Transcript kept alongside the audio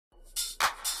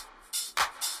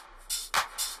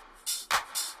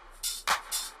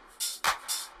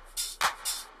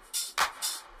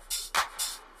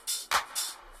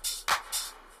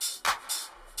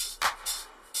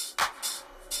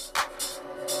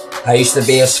I used to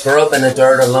be a scrub in the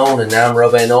dirt alone, and now I'm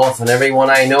rubbing off on everyone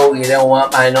I know. You don't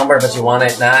want my number, but you want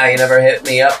it now. You never hit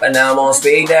me up, and now I'm on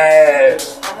speed dial.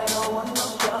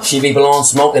 She be blowing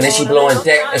smoke and then she blowing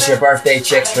dick. It's your birthday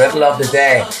chick, strip love the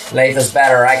day. Life is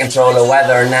better, I control the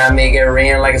weather, and I make it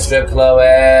rain like a strip club.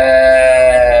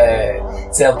 Hey.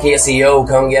 Tell KCO,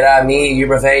 come get at me. You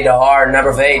provide the hard,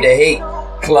 never provide the heat.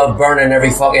 Club burning every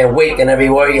fucking week, and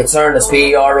everywhere you turn it's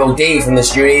P.R.O.D. From the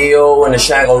studio and the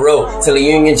Shangle Road till the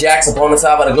Union Jacks up on the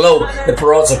top of the globe. The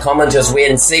P.R.O.ds are coming, just wait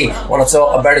and see. Wanna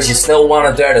talk about it, you still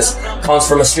wanna dirt us. Comes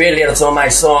from Australia, that's on my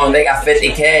song. They got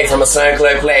 50k from a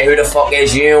SoundCloud play. Who the fuck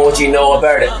is you and what you know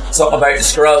about it? Talk about the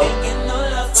scrub.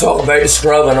 Talk about the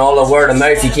scrub and all the word of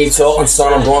mouth. You keep talking,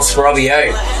 son, I'm gonna scrub you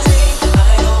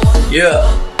out.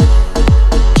 Yeah.